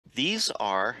these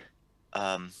are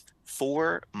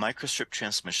 4 microstrip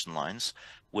transmission lines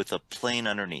with a plane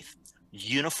underneath,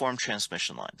 uniform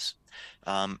transmission lines.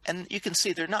 And you can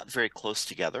see they're not very close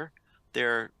together.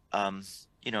 They're,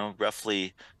 you know,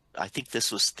 roughly, I think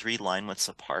this was 3 line widths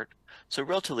apart, so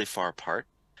relatively far apart.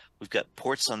 We've got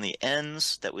ports on the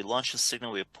ends that we launch the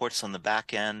signal. We have ports on the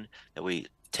back end that we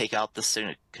take out the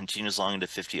signal. It continues along into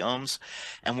 50 ohms.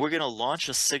 And we're going to launch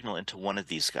a signal into one of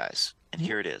these guys. And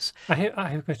here it is. I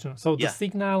have a question. So the Yeah.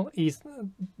 signal is,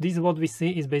 this is what we see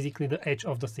is basically the edge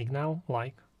of the signal,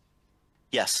 like?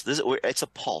 Yes, it's a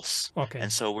pulse. Okay.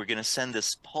 And so we're going to send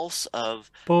this pulse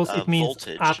of it means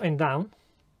voltage. Up and down?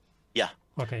 Yeah.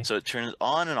 Okay. So it turns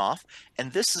on and off.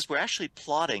 And this is, we're actually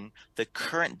plotting the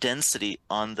current density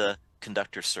on the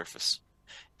conductor surface.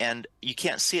 And you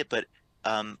can't see it, but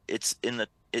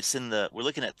we're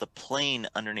looking at the plane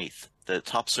underneath. The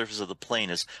top surface of the plane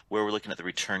is where we're looking at the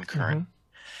return current.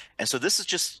 And so this is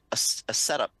just a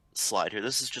setup slide here.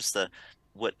 This is just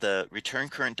what the return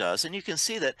current does. And you can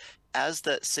see that as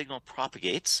the signal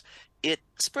propagates, it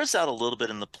spreads out a little bit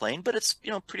in the plane, but it's,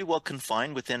 you know, pretty well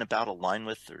confined within about a line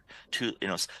width or 2, you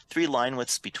know, 3 line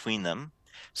widths between them.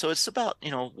 So it's about,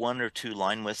 you know, 1 or 2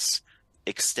 line widths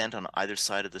extent on either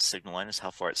side of the signal line is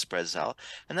how far it spreads out.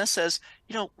 And that says,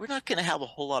 you know, we're not going to have a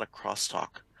whole lot of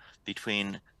crosstalk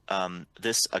between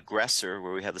this aggressor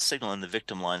where we have the signal and the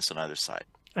victim lines on either side.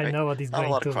 Right? I know what is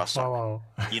going to follow.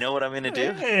 You know what I'm going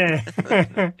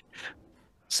to do?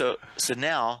 So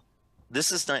now this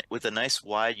is with a nice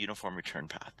wide uniform return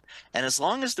path. And as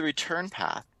long as the return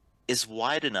path is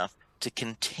wide enough to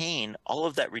contain all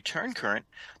of that return current,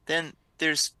 then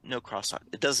there's no crosstalk.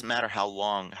 It doesn't matter how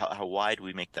long, how wide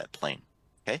we make that plane.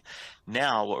 Okay.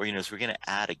 Now what we're going to do is we're going to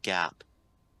add a gap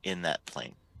in that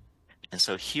plane. And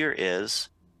so here is,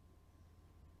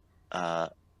 yeah,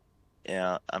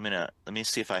 let me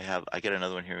see if I get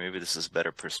another one here. Maybe this is a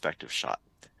better perspective shot.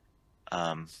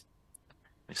 Let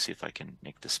me see if I can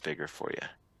make this bigger for you.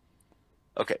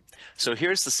 Okay, so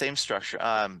here's the same structure.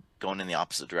 I'm going in the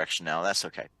opposite direction now. That's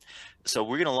okay. So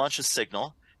we're going to launch a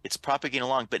signal. It's propagating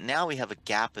along, but now we have a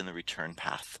gap in the return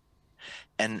path.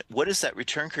 And what is that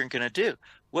return current going to do?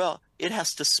 Well, it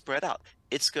has to spread out.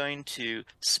 It's going to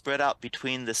spread out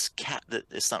between this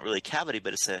it's not really a cavity,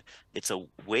 but it's a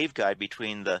waveguide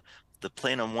between the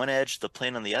plane on one edge, the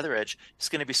plane on the other edge. It's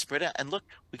going to be spread out. And look,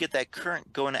 we get that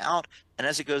current going out. And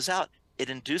as it goes out, it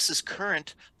induces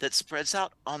current that spreads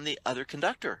out on the other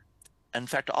conductor. In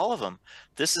fact, all of them.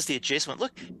 This is the adjacent one.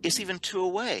 Look, it's even 2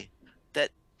 away.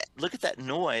 Look at that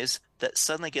noise that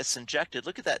suddenly gets injected.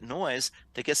 Look at that noise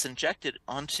that gets injected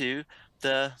onto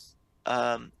the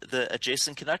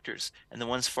adjacent conductors and the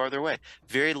ones farther away.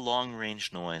 Very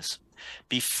long-range noise.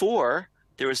 Before,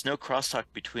 there was no crosstalk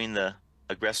between the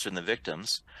aggressor and the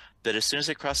victims, but as soon as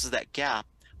it crosses that gap,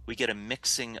 we get a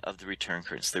mixing of the return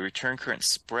currents. The return current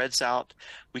spreads out.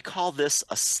 We call this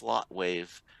a slot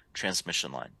wave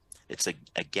transmission line. It's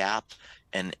a gap,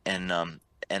 and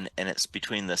it's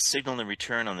between the signal and the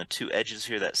return on the 2 edges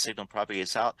here. That signal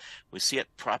propagates out. We see it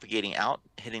propagating out,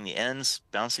 hitting the ends,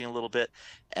 bouncing a little bit,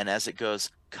 and as it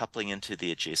goes, coupling into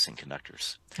the adjacent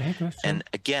conductors. And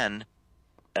again,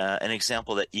 an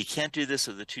example that you can't do this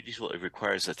with a 2D tool. It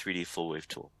requires a 3D full wave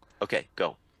tool. Okay,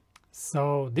 go.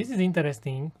 So this is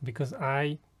interesting because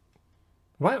why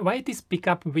it is pick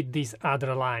up with these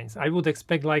other lines? I would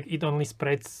expect like it only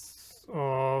spreads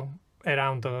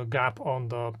around the gap on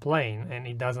the plane and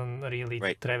it doesn't really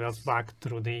travels back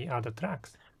through the other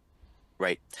tracks.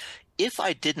 Right. If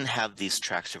I didn't have these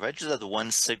tracks, if I just had the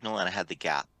one signal and I had the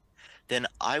gap, then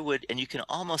I would, and you can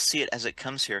almost see it as it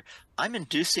comes here, I'm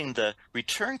inducing the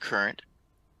return current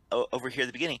over here at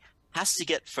the beginning has to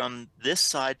get from this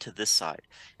side to this side.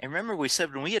 And remember, we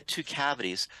said when we had 2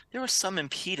 cavities, there was some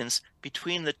impedance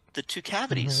between the 2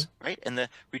 cavities, right? And the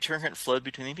return current flowed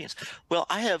between the impedance. Well,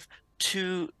 I have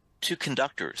two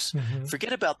conductors.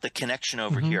 Forget about the connection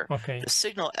over here. The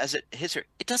signal, as it hits here,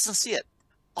 it doesn't see it.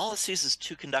 All it sees is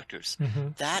 2 conductors.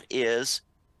 That is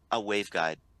a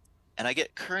waveguide. And I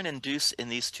get current induced in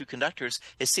these 2 conductors.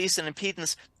 It sees an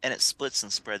impedance and it splits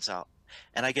and spreads out.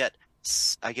 And I get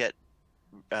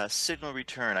signal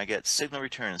return. I get signal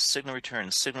return, signal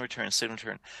return, signal return, signal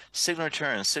return, signal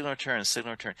return, signal return,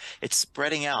 signal return. It's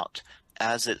spreading out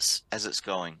as it's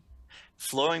going,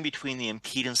 flowing between the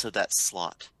impedance of that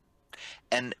slot.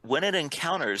 And when it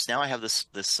encounters, now I have this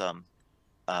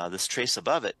trace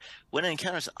above it. When it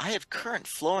encounters, I have current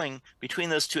flowing between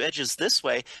those 2 edges this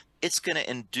way. It's going to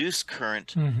induce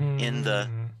current in the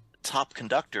top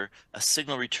conductor, a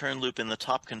signal return loop in the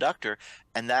top conductor,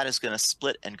 and that is going to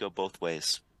split and go both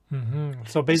ways.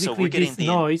 So basically, this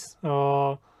noise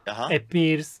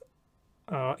appears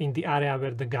in the area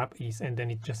where the gap is, and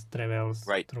then it just travels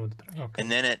Right. through the. Okay.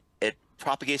 And then it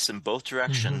propagates in both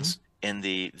directions in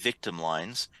the victim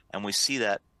lines, and we see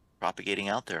that propagating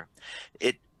out there.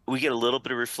 We get a little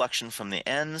bit of reflection from the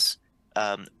ends.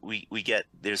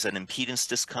 There's an impedance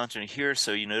discontinuity here,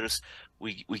 so you notice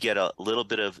we get a little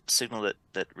bit of signal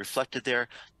that reflected there.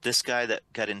 This guy that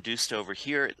got induced over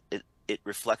here, it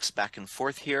reflects back and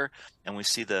forth here, and we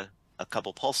see a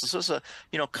couple pulses. So it's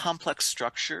a complex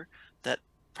structure that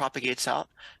propagates out,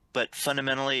 but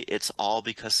fundamentally it's all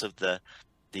because of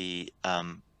the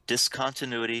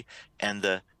discontinuity and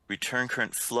the return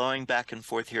current flowing back and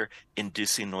forth here,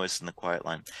 inducing noise in the quiet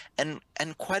line, and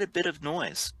quite a bit of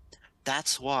noise.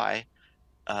 That's why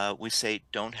we say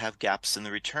don't have gaps in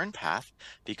the return path,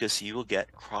 because you will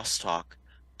get crosstalk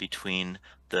between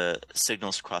the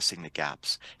signals crossing the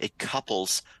gaps. It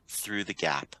couples through the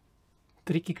gap.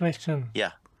 Tricky question.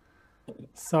 Yeah.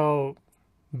 So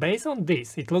based on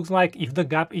this, it looks like if the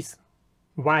gap is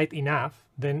wide enough,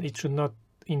 then it should not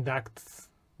induct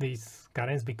these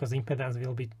currents because impedance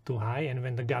will be too high, and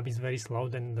when the gap is very slow,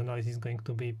 then the noise is going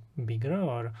to be bigger,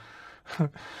 or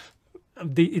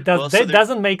that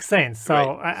doesn't make sense.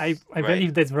 So right. I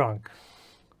believe that's wrong.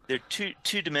 There are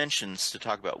two dimensions to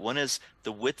talk about. One is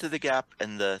the width of the gap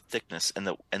and the thickness and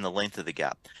the length of the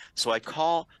gap. So I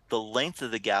call the length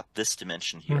of the gap this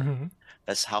dimension here.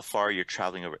 That's how far you're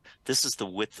traveling over. This is the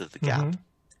width of the gap.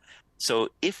 So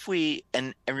if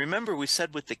and remember we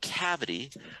said with the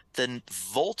cavity, the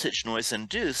voltage noise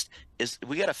induced is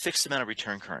we got a fixed amount of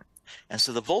return current. And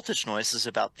so the voltage noise is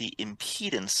about the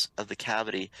impedance of the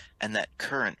cavity and that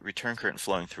current, return current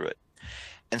flowing through it.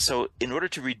 And so in order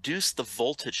to reduce the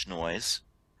voltage noise,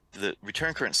 the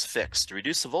return current's fixed. To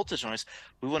reduce the voltage noise,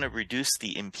 we want to reduce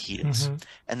the impedance.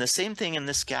 And the same thing in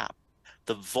this gap.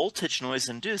 The voltage noise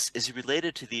induced is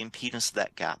related to the impedance of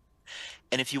that gap.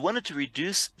 And if you wanted to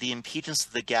reduce the impedance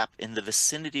of the gap in the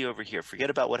vicinity over here, forget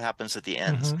about what happens at the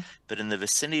ends, but in the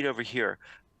vicinity over here,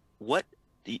 what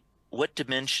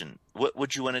dimension, what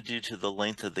would you want to do to the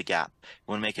length of the gap?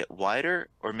 You want to make it wider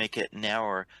or make it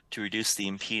narrower to reduce the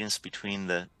impedance between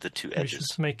the two edges? We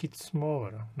should make it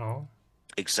smaller, no?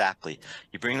 Exactly.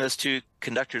 You bring those two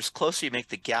conductors closer, you make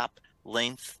the gap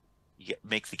length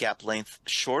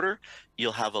shorter,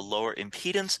 you'll have a lower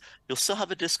impedance, you'll still have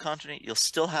a discontinuity, you'll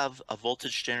still have a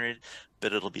voltage generated,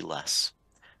 but it'll be less.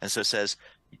 And so it says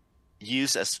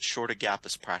use as short a gap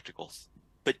as practical.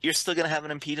 But you're still going to have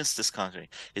an impedance discontinuity.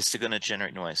 It's still going to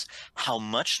generate noise. How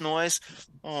much noise?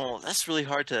 Oh, that's really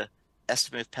hard to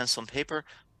estimate with pencil and paper.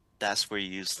 That's where you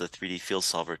use the 3D field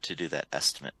solver to do that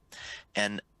estimate.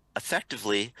 And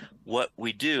effectively, what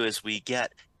we do is we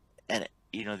get, and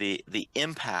the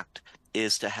impact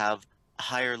is to have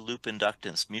higher loop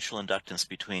inductance, mutual inductance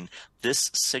between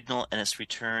this signal and its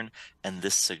return and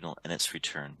this signal and its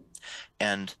return.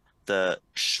 And the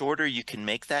shorter you can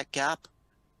make that gap,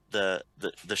 the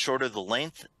shorter the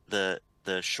length, the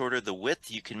shorter the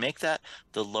width you can make that,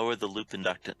 the lower the loop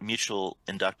mutual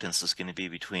inductance is going to be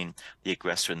between the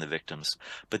aggressor and the victims.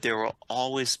 But there will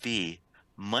always be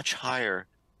much higher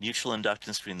mutual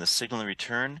inductance between the signal and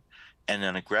return and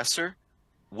an aggressor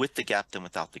with the gap than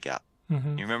without the gap.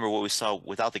 You remember what we saw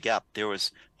without the gap, there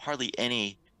was hardly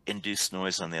any induced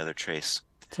noise on the other trace.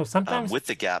 So sometimes with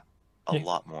the gap, a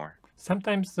lot more.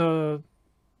 Sometimes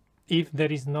if there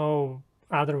is no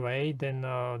other way, then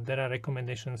there are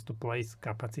recommendations to place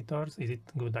capacitors. Is it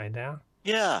a good idea?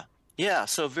 Yeah.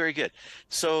 So very good.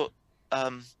 So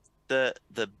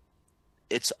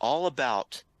it's all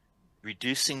about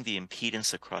reducing the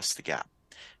impedance across the gap.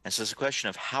 And so it's a question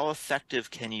of how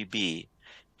effective can you be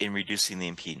in reducing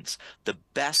the impedance. The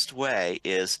best way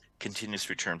is continuous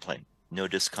return plane. No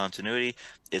discontinuity.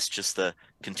 It's just the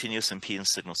continuous impedance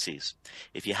signal sees.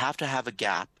 If you have to have a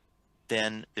gap,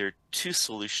 then there are two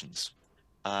solutions.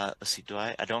 Let's see,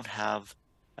 I don't have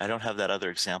that other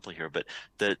example here, but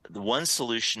the one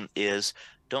solution is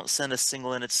don't send a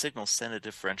single-ended signal, send a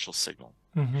differential signal.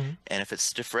 And if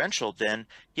it's differential, then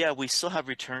yeah, we still have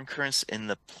return currents in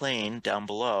the plane down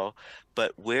below,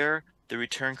 but where the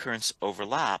return currents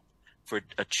overlap for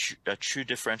a true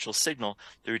differential signal,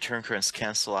 the return currents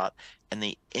cancel out, and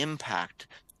the impact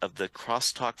of the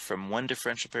crosstalk from one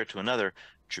differential pair to another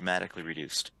dramatically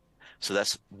reduced. So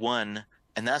that's one,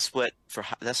 and that's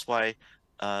why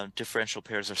differential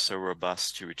pairs are so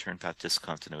robust to return path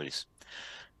discontinuities.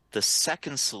 The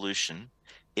second solution,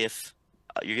 if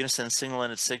you're going to send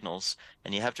single-ended signals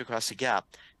and you have to cross a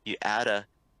gap, you add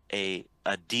a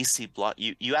DC block,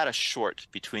 you add a short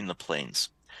between the planes.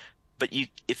 But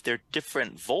if they're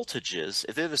different voltages,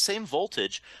 if they're the same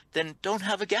voltage, then don't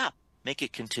have a gap. make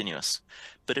it continuous.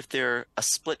 But if they're a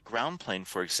split ground plane,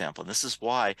 for example, and this is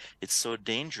why it's so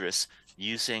dangerous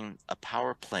using a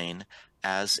power plane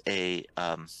as a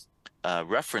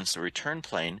reference, a return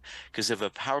plane, because if a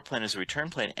power plane is a return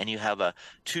plane and you have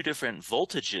two different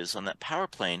voltages on that power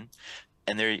plane,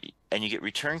 and you get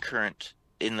return current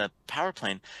in the power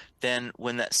plane, then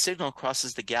when that signal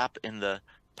crosses the gap in the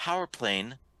power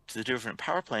plane to the different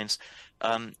power planes,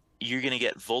 you're going to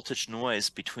get voltage noise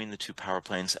between the two power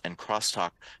planes and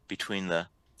crosstalk between the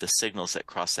signals that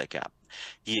cross that gap.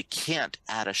 You can't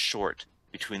add a short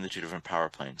between the two different power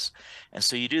planes. And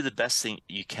so you do the best thing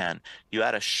you can. You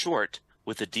add a short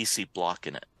with a DC block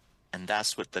in it. And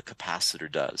that's what the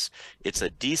capacitor does. It's a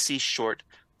DC short,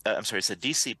 it's a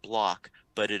DC block,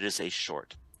 but it is a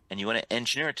short. And you want to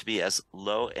engineer it to be as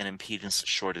low an impedance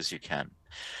short as you can.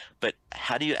 But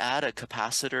how do you add a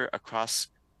capacitor across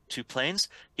two planes?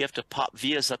 You have to pop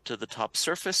vias up to the top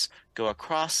surface, go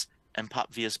across, and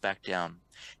pop vias back down.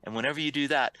 And whenever you do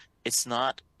that, it's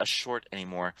not a short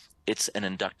anymore. It's an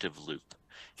inductive loop.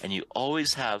 And you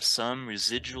always have some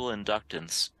residual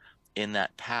inductance in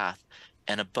that path.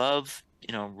 And above,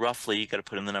 roughly, you got to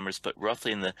put in the numbers, but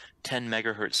roughly in the 10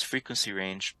 megahertz frequency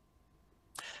range,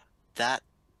 that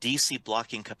DC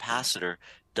blocking capacitor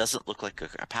doesn't look like a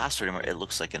capacitor anymore. It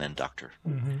looks like an inductor.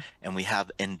 Mm-hmm. And we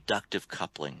have inductive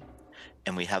coupling.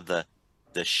 And we have the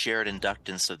shared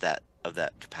inductance of that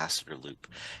capacitor loop.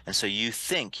 And so you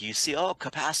see, oh,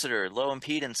 capacitor, low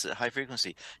impedance at high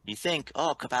frequency. You think,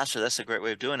 oh, capacitor, that's a great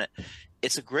way of doing it.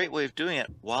 It's a great way of doing it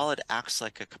while it acts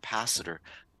like a capacitor.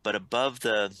 But above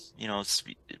the, it's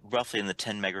roughly in the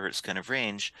 10 megahertz kind of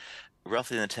range, the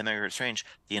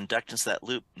inductance of that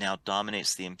loop now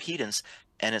dominates the impedance,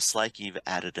 and it's like you've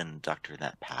added an inductor in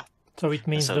that path. So it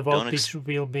means the voltage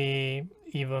will be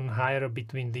even higher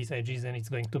between these edges, and it's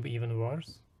going to be even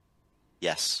worse?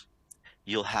 Yes.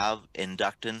 You'll have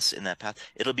inductance in that path.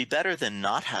 It'll be better than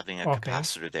not having a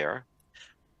capacitor there,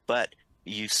 but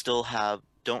you still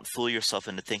don't fool yourself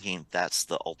into thinking that's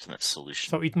the ultimate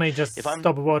solution. So it may just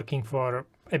stop working for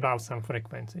about some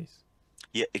frequencies.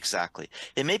 Yeah, exactly.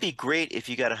 It may be great if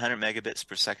you got 100 megabits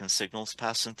per second signals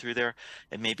passing through there.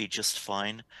 It may be just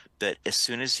fine, but as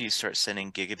soon as you start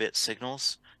sending gigabit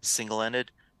signals,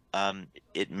 single-ended,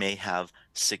 it may have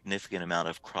significant amount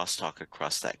of crosstalk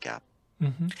across that gap.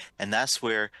 Mm-hmm. And that's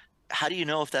where, how do you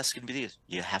know if that's going to be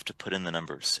you have to put in the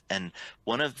numbers. And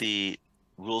one of the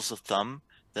rules of thumb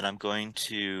that I'm going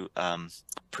to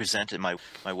present in my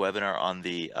webinar on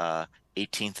the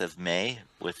 18th of May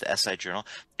with the SI Journal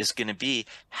is going to be,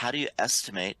 how do you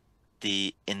estimate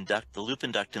the loop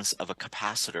inductance of a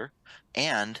capacitor,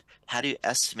 and how do you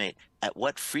estimate at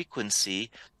what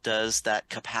frequency does that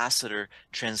capacitor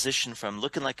transition from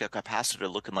looking like a capacitor to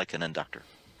looking like an inductor?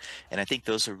 And I think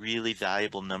those are really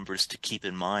valuable numbers to keep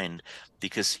in mind,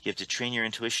 because you have to train your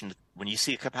intuition. When you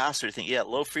see a capacitor, think, yeah,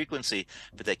 low frequency,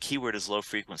 but that keyword is low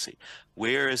frequency.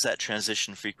 Where is that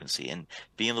transition frequency? And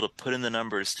being able to put in the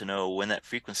numbers to know when that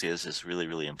frequency is really,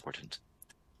 really important.